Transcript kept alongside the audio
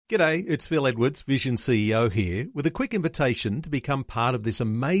G'day, it's Phil Edwards, Vision CEO here, with a quick invitation to become part of this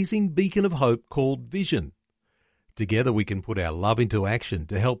amazing beacon of hope called Vision. Together we can put our love into action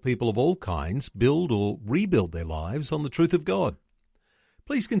to help people of all kinds build or rebuild their lives on the truth of God.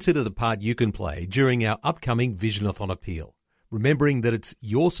 Please consider the part you can play during our upcoming Visionathon appeal, remembering that it's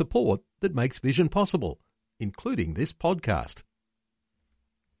your support that makes Vision possible, including this podcast.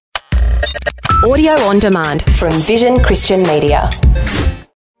 Audio on demand from Vision Christian Media.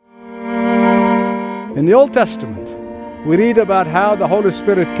 In the Old Testament, we read about how the Holy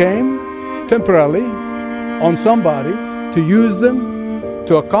Spirit came temporarily on somebody to use them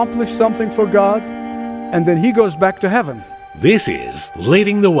to accomplish something for God, and then he goes back to heaven. This is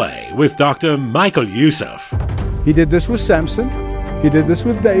Leading the Way with Dr. Michael Youssef. He did this with Samson, he did this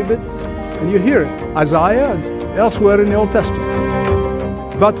with David, and you hear it, Isaiah and elsewhere in the Old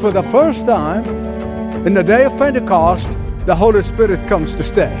Testament. But for the first time, in the day of Pentecost, the Holy Spirit comes to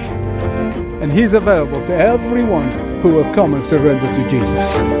stay. And he's available to everyone who will come and surrender to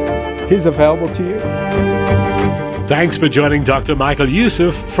Jesus. He's available to you. Thanks for joining Dr. Michael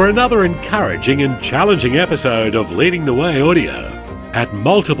Youssef for another encouraging and challenging episode of Leading the Way audio. At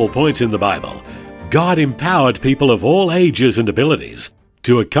multiple points in the Bible, God empowered people of all ages and abilities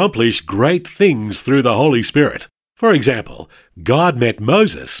to accomplish great things through the Holy Spirit. For example, God met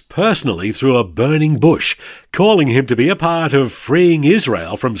Moses personally through a burning bush, calling him to be a part of freeing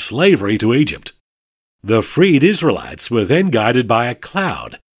Israel from slavery to Egypt. The freed Israelites were then guided by a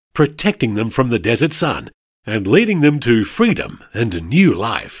cloud, protecting them from the desert sun and leading them to freedom and a new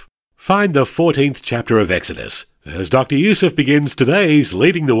life. Find the 14th chapter of Exodus as Dr. Youssef begins today's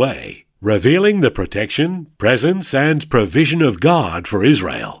Leading the Way, revealing the protection, presence, and provision of God for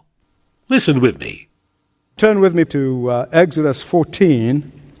Israel. Listen with me. Turn with me to Exodus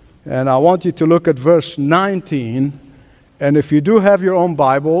 14, and I want you to look at verse 19. And if you do have your own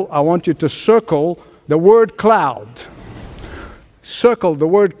Bible, I want you to circle the word cloud. Circle the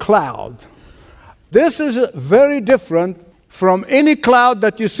word cloud. This is very different from any cloud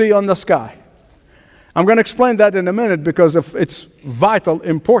that you see on the sky. I'm going to explain that in a minute because of its vital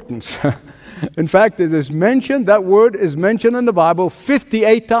importance. In fact, it is mentioned, that word is mentioned in the Bible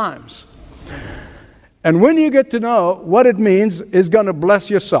 58 times. And when you get to know what it means, it's going to bless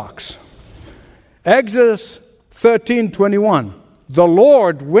your socks. Exodus 13:21. The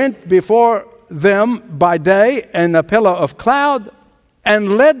Lord went before them by day in a pillar of cloud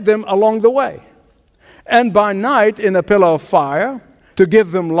and led them along the way, and by night in a pillar of fire to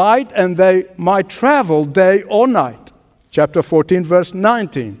give them light, and they might travel day or night. Chapter 14, verse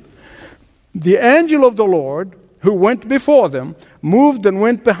 19. The angel of the Lord, who went before them, moved and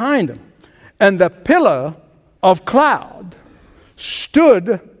went behind them. And the pillar of cloud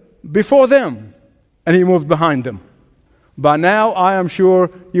stood before them, and he moved behind them. By now, I am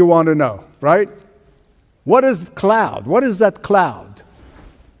sure you want to know, right? What is cloud? What is that cloud?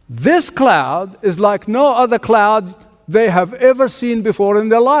 This cloud is like no other cloud they have ever seen before in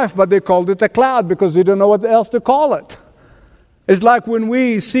their life, but they called it a cloud because they don't know what else to call it. It's like when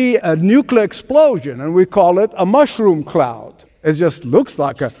we see a nuclear explosion, and we call it a mushroom cloud. It just looks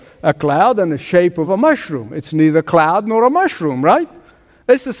like a cloud in the shape of a mushroom. It's neither cloud nor a mushroom, right?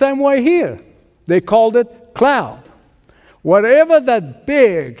 It's the same way here. They called it cloud. Whatever that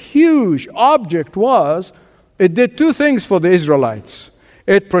big, huge object was, it did two things for the Israelites.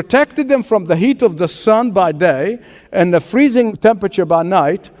 It protected them from the heat of the sun by day and the freezing temperature by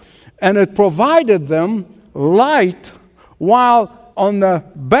night, and it provided them light while on the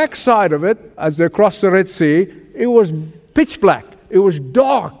backside of it, as they crossed the Red Sea, it was pitch black. It was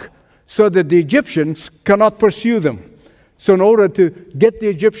dark, so that the Egyptians cannot pursue them. So in order to get the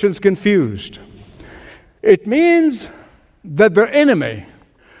Egyptians confused, it means that their enemy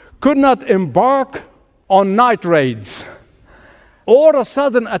could not embark on night raids or a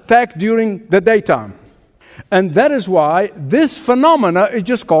sudden attack during the daytime. And that is why this phenomena is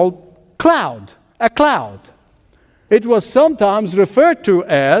just called cloud, a cloud. It was sometimes referred to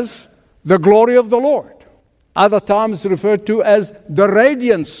as the glory of the Lord. Other times referred to as the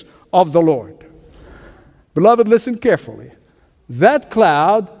radiance of the Lord. Beloved, listen carefully. That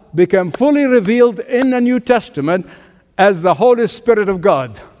cloud became fully revealed in the New Testament as the Holy Spirit of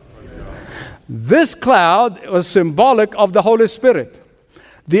God. This cloud was symbolic of the Holy Spirit.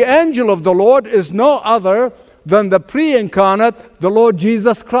 The angel of the Lord is no other than the pre-incarnate, the Lord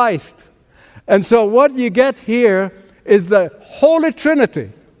Jesus Christ. And so what you get here is the Holy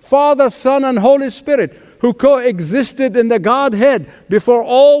Trinity, Father, Son, and Holy Spirit, who coexisted in the Godhead before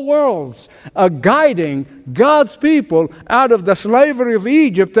all worlds, guiding God's people out of the slavery of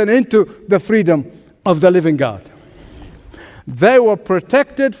Egypt and into the freedom of the living God. They were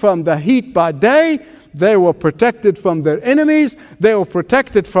protected from the heat by day. They were protected from their enemies. They were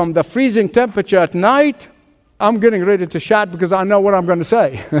protected from the freezing temperature at night. I'm getting ready to shout because I know what I'm going to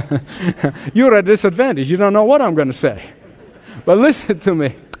say. You're at a disadvantage. You don't know what I'm going to say. But listen to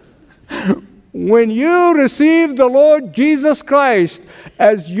me. When you receive the Lord Jesus Christ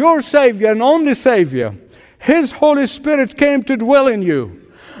as your Savior and only Savior, His Holy Spirit came to dwell in you.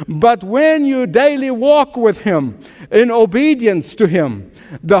 But when you daily walk with Him in obedience to Him,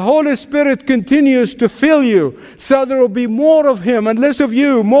 the Holy Spirit continues to fill you, so there will be more of Him and less of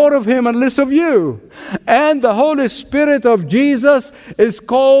you, more of Him and less of you. And the Holy Spirit of Jesus is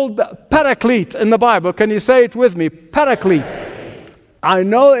called Paraclete in the Bible. Can you say it with me? Paraclete. I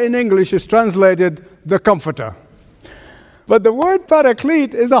know in English it's translated the Comforter. But the word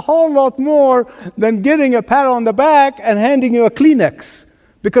Paraclete is a whole lot more than getting a pat on the back and handing you a Kleenex.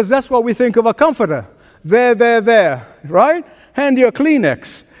 Because that's what we think of a comforter. There, right? Hand you a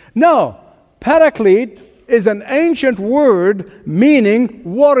Kleenex. No, Paraclete is an ancient word meaning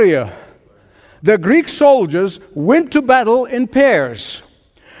warrior. The Greek soldiers went to battle in pairs.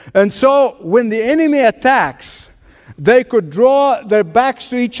 And so when the enemy attacks, they could draw their backs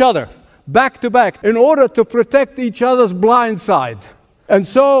to each other, back to back, in order to protect each other's blind side. And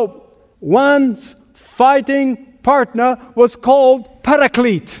so one's fighting partner was called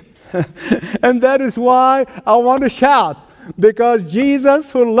Paraclete. And that is why I want to shout, because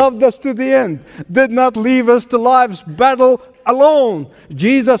Jesus, who loved us to the end, did not leave us to life's battle alone.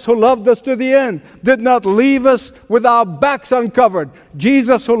 Jesus, who loved us to the end, did not leave us with our backs uncovered.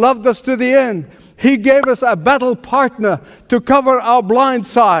 Jesus, who loved us to the end, He gave us a battle partner to cover our blind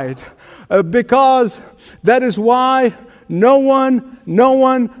side. Because that is why no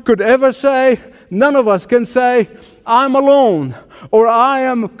one could ever say, none of us can say, I'm alone, or I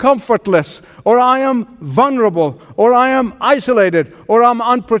am comfortless, or I am vulnerable, or I am isolated, or I'm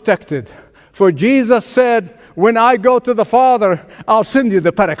unprotected. For Jesus said, when I go to the Father, I'll send you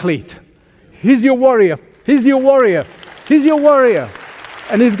the Paraclete. He's your warrior. He's your warrior. He's your warrior.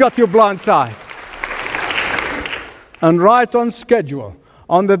 And He's got your blind side. And right on schedule,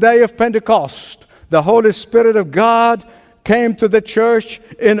 on the day of Pentecost, the Holy Spirit of God came to the church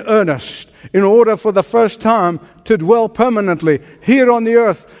in earnest, in order for the first time to dwell permanently here on the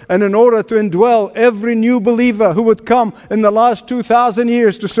earth, and in order to indwell every new believer who would come in the last 2,000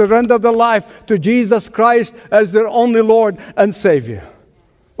 years to surrender their life to Jesus Christ as their only Lord and Savior.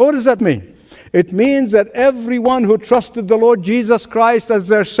 What does that mean? It means that everyone who trusted the Lord Jesus Christ as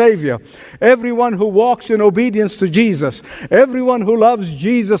their Savior, everyone who walks in obedience to Jesus, everyone who loves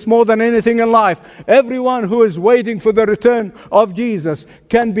Jesus more than anything in life, everyone who is waiting for the return of Jesus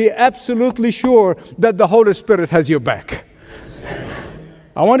can be absolutely sure that the Holy Spirit has your back.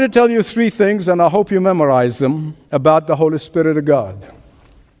 I want to tell you 3 things, and I hope you memorize them, about the Holy Spirit of God.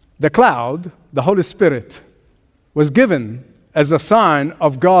 The cloud, the Holy Spirit, was given as a sign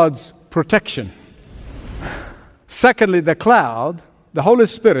of God's protection. Secondly, the cloud, the Holy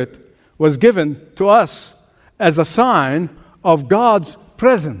Spirit, was given to us as a sign of God's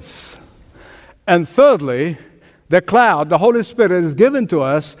presence. And thirdly, the cloud, the Holy Spirit, is given to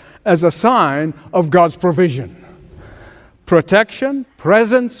us as a sign of God's provision. Protection,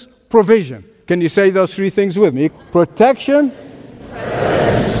 presence, provision. Can you say those 3 things with me? Protection,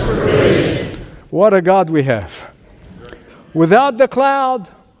 presence, provision. What a God we have. Without the cloud,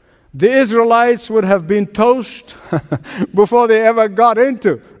 the Israelites would have been toast before they ever got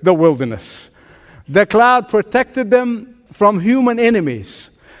into the wilderness. The cloud protected them from human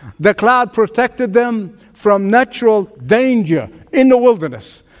enemies. The cloud protected them from natural danger in the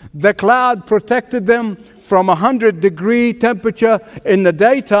wilderness. The cloud protected them from 100-degree temperature in the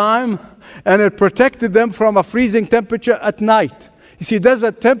daytime, and it protected them from a freezing temperature at night. You see,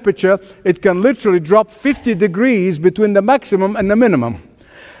 desert temperature, it can literally drop 50 degrees between the maximum and the minimum.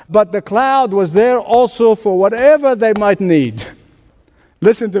 But the cloud was there also for whatever they might need.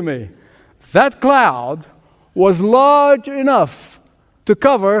 Listen to me. That cloud was large enough to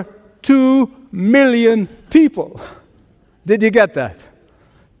cover 2 million people. Did you get that?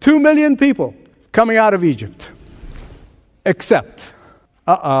 2 million people coming out of Egypt. Except,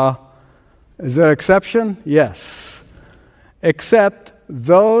 is there an exception? Yes. Except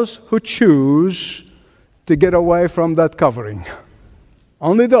those who choose to get away from that covering.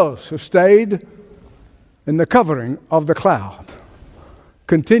 Only those who stayed in the covering of the cloud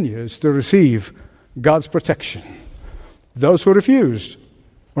continues to receive God's protection. Those who refused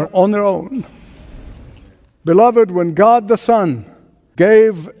were on their own. Beloved, when God the Son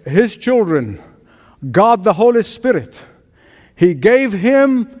gave His children God the Holy Spirit, He gave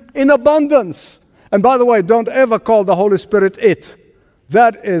Him in abundance And by the way, don't ever call the Holy Spirit it.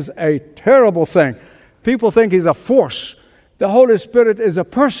 That is a terrible thing. People think he's a force. The Holy Spirit is a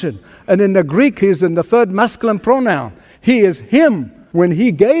person. And in the Greek, he's in the third masculine pronoun. He is him. When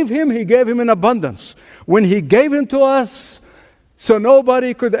he gave him in abundance. When he gave him to us, so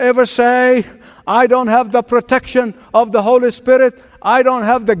nobody could ever say, I don't have the protection of the Holy Spirit. I don't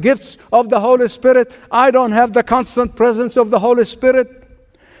have the gifts of the Holy Spirit. I don't have the constant presence of the Holy Spirit.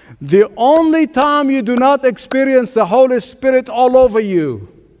 The only time you do not experience the Holy Spirit all over you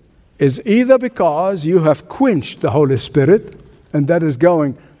is either because you have quenched the Holy Spirit, and that is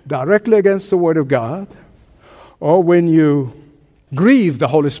going directly against the Word of God, or when you grieve the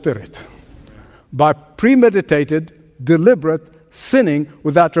Holy Spirit by premeditated, deliberate sinning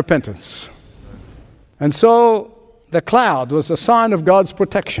without repentance. And so the cloud was a sign of God's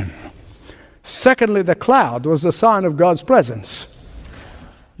protection. Secondly, the cloud was a sign of God's presence.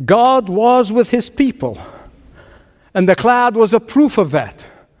 God was with his people, and the cloud was a proof of that.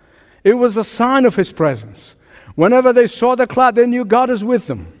 It was a sign of his presence. Whenever they saw the cloud, they knew God is with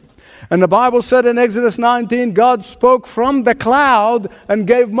them. And the Bible said in Exodus 19, God spoke from the cloud and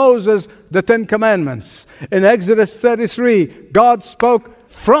gave Moses the 10 Commandments. In Exodus 33, God spoke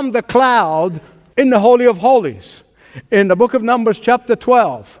from the cloud in the Holy of Holies. In the book of Numbers chapter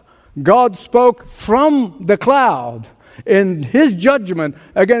 12, God spoke from the cloud in his judgment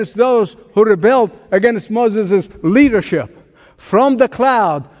against those who rebelled against Moses' leadership. From the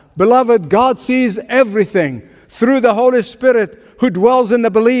cloud, beloved, God sees everything through the Holy Spirit who dwells in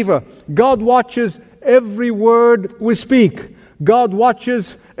the believer. God watches every word we speak. God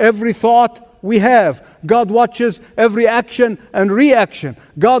watches every thought we have. God watches every action and reaction.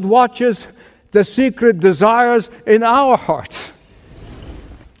 God watches the secret desires in our hearts.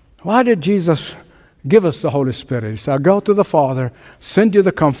 Why did Jesus give us the Holy Spirit? He said, I'll go to the Father, send you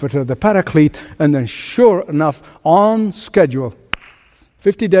the Comforter, the Paraclete, and then sure enough, on schedule,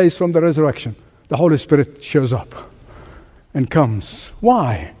 50 days from the resurrection, the Holy Spirit shows up and comes.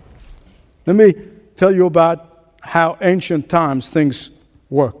 Why? Let me tell you about how ancient times things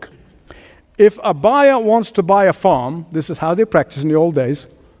work. If a buyer wants to buy a farm, this is how they practiced in the old days,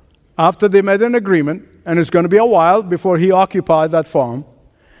 after they made an agreement, and it's going to be a while before he occupies that farm,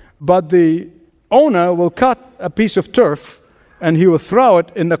 but the owner will cut a piece of turf and he will throw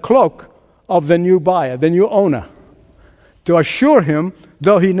it in the cloak of the new buyer, the new owner, to assure him,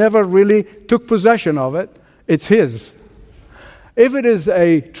 though he never really took possession of it, it's his. If it is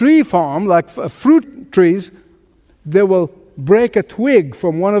a tree farm, like fruit trees, they will break a twig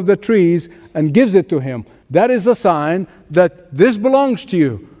from one of the trees and gives it to him. That is a sign that this belongs to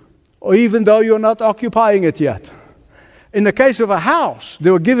you, even though you're not occupying it yet. In the case of a house, they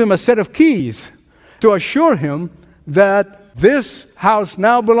will give him a set of keys to assure him that this house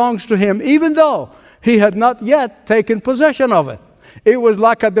now belongs to him, even though he had not yet taken possession of it. It was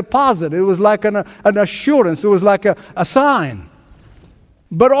like a deposit. It was like an assurance. It was like a sign.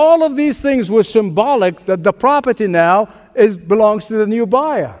 But all of these things were symbolic that the property now belongs to the new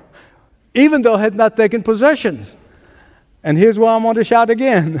buyer, even though he had not taken possession. And here's why I want to shout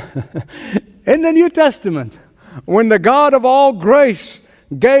again. In the New Testament, when the God of all grace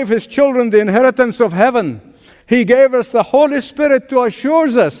gave his children the inheritance of heaven, he gave us the Holy Spirit to assure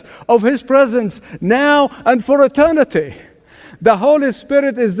us of his presence now and for eternity. The Holy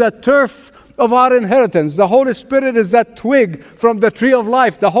Spirit is the turf of our inheritance. The Holy Spirit is that twig from the tree of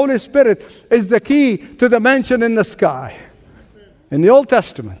life. The Holy Spirit is the key to the mansion in the sky. In the Old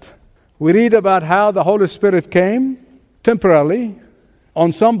Testament, we read about how the Holy Spirit came temporarily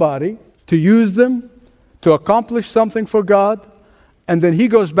on somebody to use them to accomplish something for God, and then he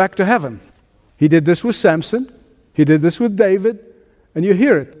goes back to heaven. He did this with Samson. He did this with David. And you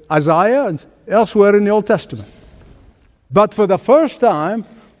hear it, Isaiah and elsewhere in the Old Testament. But for the first time,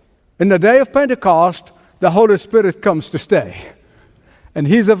 in the day of Pentecost, the Holy Spirit comes to stay. And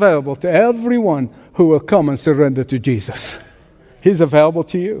he's available to everyone who will come and surrender to Jesus. He's available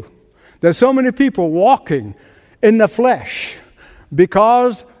to you. There's so many people walking in the flesh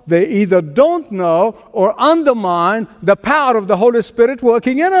because they either don't know or undermine the power of the Holy Spirit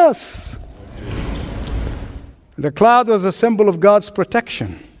working in us. The cloud was a symbol of God's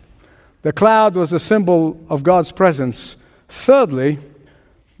protection. The cloud was a symbol of God's presence. Thirdly,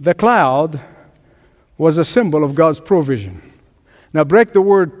 the cloud was a symbol of God's provision. Now break the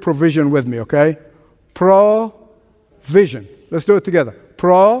word provision with me, okay? Provision. Let's do it together.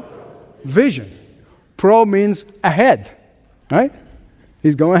 Provision. Pro means ahead, right?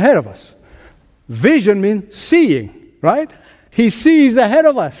 He's going ahead of us. Vision means seeing, right? He sees ahead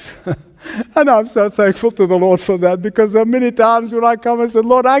of us. And I'm so thankful to the Lord for that, because there are many times when I come and say,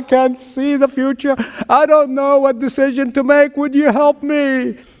 Lord, I can't see the future. I don't know what decision to make. Would you help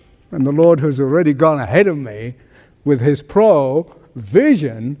me? And the Lord, who's already gone ahead of me with his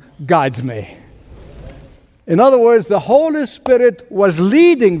provision, guides me. In other words, the Holy Spirit was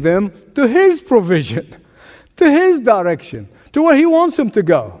leading them to his provision, to his direction, to where he wants them to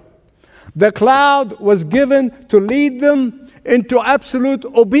go. The cloud was given to lead them into absolute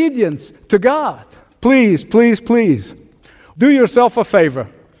obedience to God. Please, please, please, do yourself a favor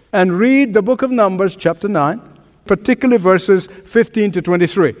and read the book of Numbers, chapter 9, particularly verses 15 to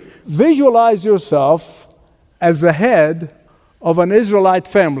 23. Visualize yourself as the head of an Israelite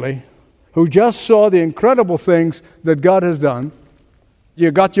family who just saw the incredible things that God has done.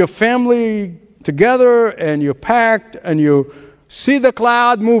 You got your family together and you're packed and you see the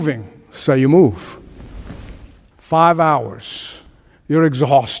cloud moving, so you move. 5 hours. You're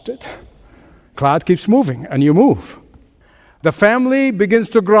exhausted. Cloud keeps moving and you move. The family begins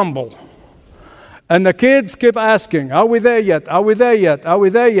to grumble. And the kids keep asking, are we there yet? Are we there yet? Are we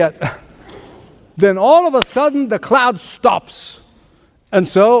there yet? Then all of a sudden the cloud stops. And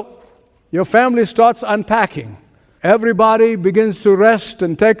so your family starts unpacking. Everybody begins to rest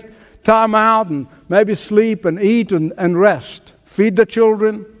and take time out and maybe sleep and eat and rest. Feed the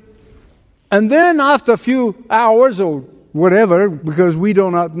children. And then after a few hours or whatever, because we do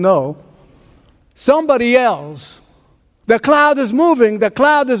not know, somebody yells, the cloud is moving, the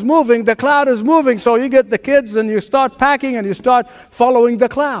cloud is moving, the cloud is moving. So you get the kids and you start packing and you start following the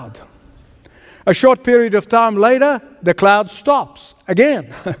cloud. A short period of time later, the cloud stops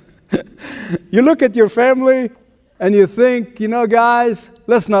again. You look at your family and you think, you know, guys,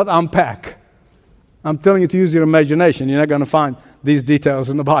 let's not unpack. I'm telling you to use your imagination. You're not going to find these details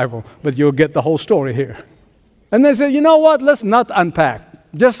in the Bible, but you'll get the whole story here. And they say, you know what, let's not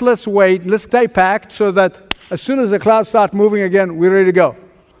unpack. Just let's wait, let's stay packed so that as soon as the clouds start moving again, we're ready to go.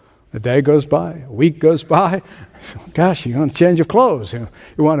 A day goes by, a week goes by. So, gosh, you want to change your clothes. You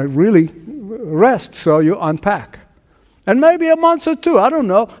want to really rest, so you unpack. And maybe a month or two, I don't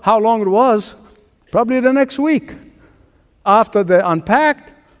know how long it was, probably the next week. After they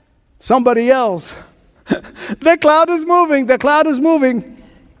unpacked, somebody else, the cloud is moving, the cloud is moving.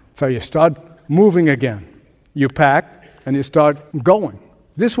 So you start moving again. You pack and you start going.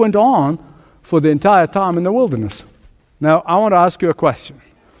 This went on for the entire time in the wilderness. Now, I want to ask you a question.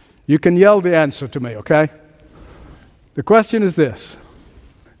 You can yell the answer to me, okay? The question is this.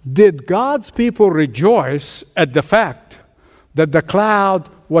 Did God's people rejoice at the fact that the cloud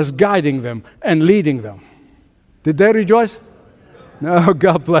was guiding them and leading them? Did they rejoice? No,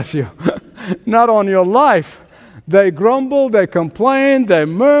 God bless you. Not on your life. They grumbled, they complained, they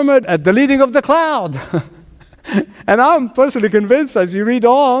murmured at the leading of the cloud. And I'm personally convinced, as you read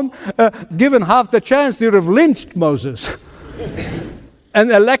on, given half the chance, they would have lynched Moses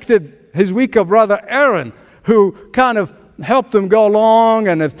and elected his weaker brother Aaron, who kind of helped them go along,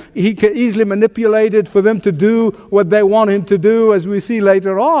 and if he could easily manipulated for them to do what they want him to do, as we see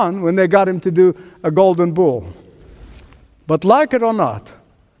later on when they got him to do a golden bull. But like it or not,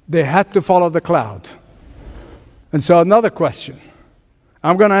 they had to follow the cloud. And so another question.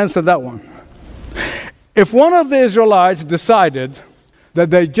 I'm going to answer that one. If one of the Israelites decided that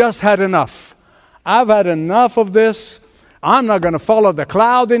they just had enough, I've had enough of this, I'm not going to follow the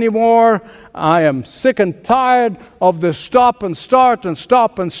cloud anymore, I am sick and tired of the stop and start and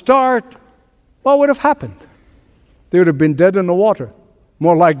stop and start, what would have happened? They would have been dead in the water,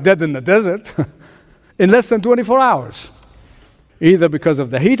 more like dead in the desert, in less than 24 hours. Either because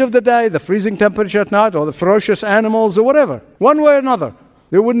of the heat of the day, the freezing temperature at night, or the ferocious animals, or whatever. One way or another,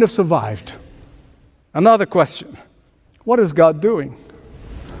 they wouldn't have survived. Another question. What is God doing?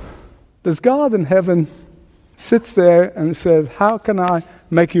 Does God in heaven sit there and says, how can I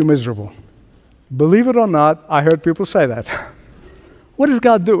make you miserable? Believe it or not, I heard people say that. What is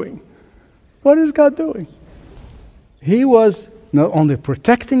God doing? What is God doing? He was not only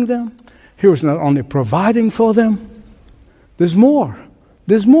protecting them, He was not only providing for them. There's more.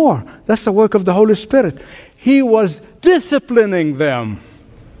 There's more. That's the work of the Holy Spirit. He was disciplining them.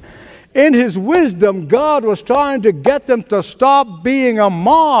 In His wisdom, God was trying to get them to stop being a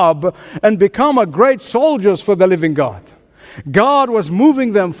mob and become a great soldiers for the living God. God was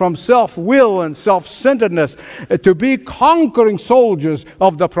moving them from self-will and self-centeredness to be conquering soldiers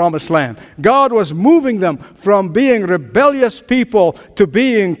of the promised land. God was moving them from being rebellious people to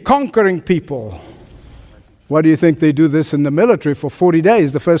being conquering people. Why do you think they do this in the military for 40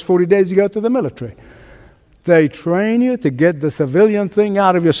 days? The first 40 days you go to the military. They train you to get the civilian thing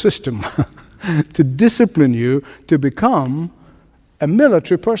out of your system, to discipline you to become a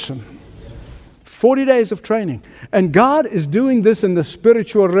military person. 40 days of training. And God is doing this in the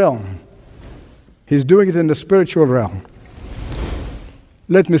spiritual realm. He's doing it in the spiritual realm.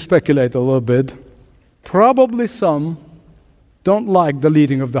 Let me speculate a little bit. Probably some don't like the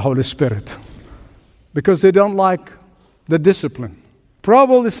leading of the Holy Spirit because they don't like the discipline.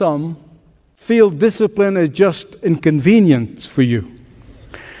 Probably some feel discipline is just inconvenience for you.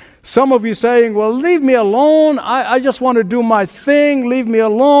 Some of you saying, well, leave me alone. I just want to do my thing. Leave me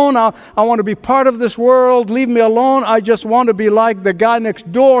alone. I want to be part of this world. Leave me alone. I just want to be like the guy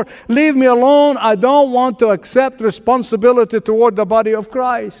next door. Leave me alone. I don't want to accept responsibility toward the body of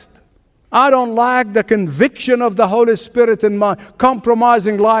Christ. I don't like the conviction of the Holy Spirit in my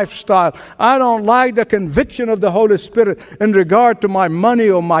compromising lifestyle. I don't like the conviction of the Holy Spirit in regard to my money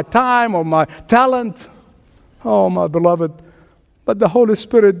or my time or my talent. Oh, my beloved. But the Holy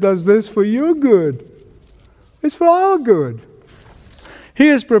Spirit does this for your good. It's for our good. He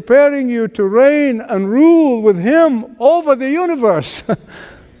is preparing you to reign and rule with Him over the universe.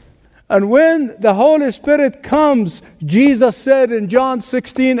 And when the Holy Spirit comes, Jesus said in John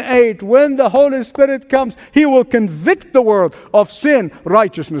 16:8, when the Holy Spirit comes, He will convict the world of sin,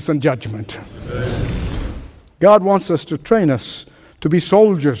 righteousness, and judgment. Amen. God wants us to train us to be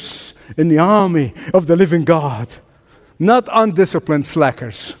soldiers in the army of the living God. Not undisciplined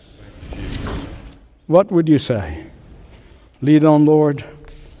slackers. What would you say? Lead on, Lord.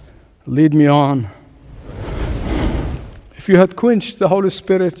 Lead me on. If you had quenched the Holy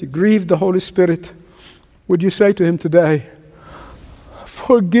Spirit, you grieved the Holy Spirit, would you say to Him today,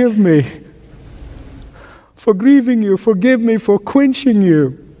 forgive me for grieving you, forgive me for quenching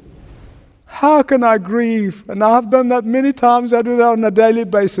you. How can I grieve? And I've done that many times. I do that on a daily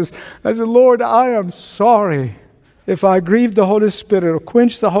basis. I say, Lord, I am sorry. If I grieve the Holy Spirit or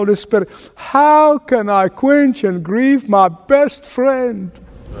quench the Holy Spirit, how can I quench and grieve my best friend?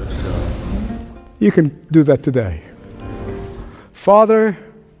 You can do that today. Father,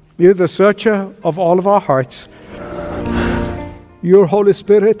 You're the searcher of all of our hearts. Your Holy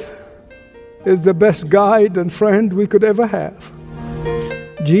Spirit is the best guide and friend we could ever have.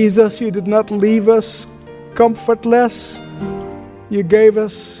 Jesus, You did not leave us comfortless. You gave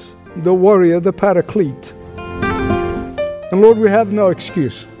us the warrior, the paraclete. And Lord, we have no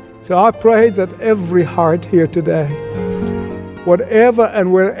excuse. So I pray that every heart here today, whatever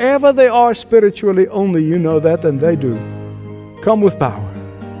and wherever they are spiritually, only You know that, and they do. Come with power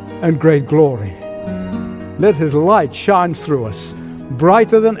and great glory. Let His light shine through us,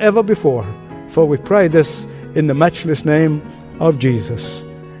 brighter than ever before. For we pray this in the matchless name of Jesus.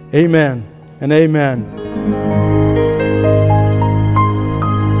 Amen and amen.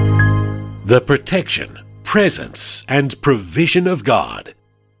 The protection, presence, and provision of God.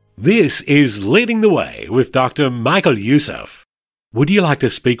 This is Leading the Way with Dr. Michael Youssef. Would you like to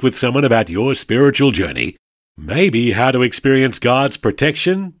speak with someone about your spiritual journey? Maybe how to experience God's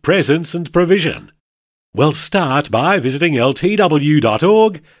protection, presence, and provision? Well, start by visiting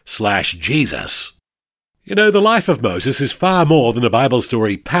ltw.org/Jesus. You know, the life of Moses is far more than a Bible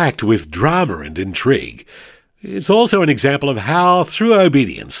story packed with drama and intrigue. It's also an example of how, through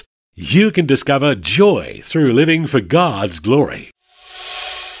obedience, you can discover joy through living for God's glory.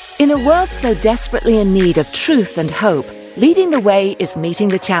 In a world so desperately in need of truth and hope, Leading the Way is meeting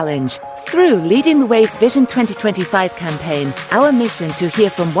the challenge. Through Leading the Way's Vision 2025 campaign, our mission to hear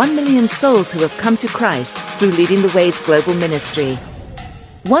from 1 million souls who have come to Christ through Leading the Way's global ministry.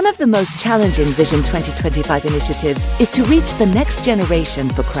 One of the most challenging Vision 2025 initiatives is to reach the next generation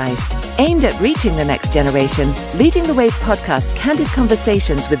for Christ. Aimed at reaching the next generation, Leading the Way's podcast, Candid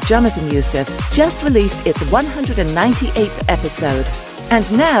Conversations with Jonathan Youssef, just released its 198th episode.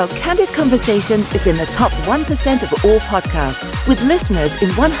 And now, Candid Conversations is in the top 1% of all podcasts, with listeners in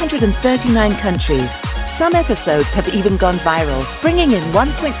 139 countries. Some episodes have even gone viral, bringing in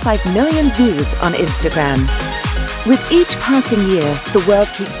 1.5 million views on Instagram. With each passing year, the world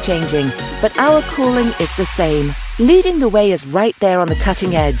keeps changing, but our calling is the same. Leading the Way is right there on the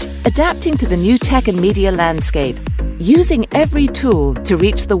cutting edge, adapting to the new tech and media landscape, using every tool to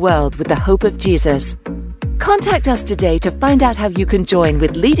reach the world with the hope of Jesus. Contact us today to find out how you can join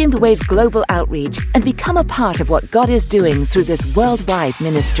with Leading the Way's global outreach and become a part of what God is doing through this worldwide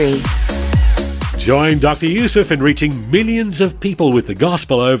ministry. Join Dr. Youssef in reaching millions of people with the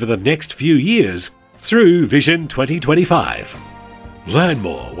gospel over the next few years through Vision 2025. Learn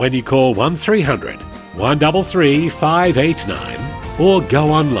more when you call 1300-133-589 or go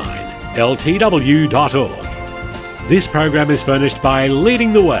online, ltw.org. This program is furnished by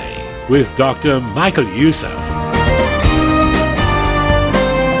Leading the Way with Dr. Michael Youssef.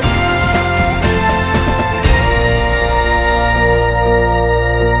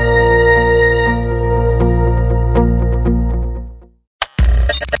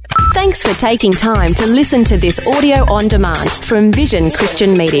 for taking time to listen to this audio on demand from Vision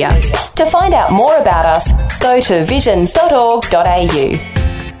Christian Media. To find out more about us, go to vision.org.au.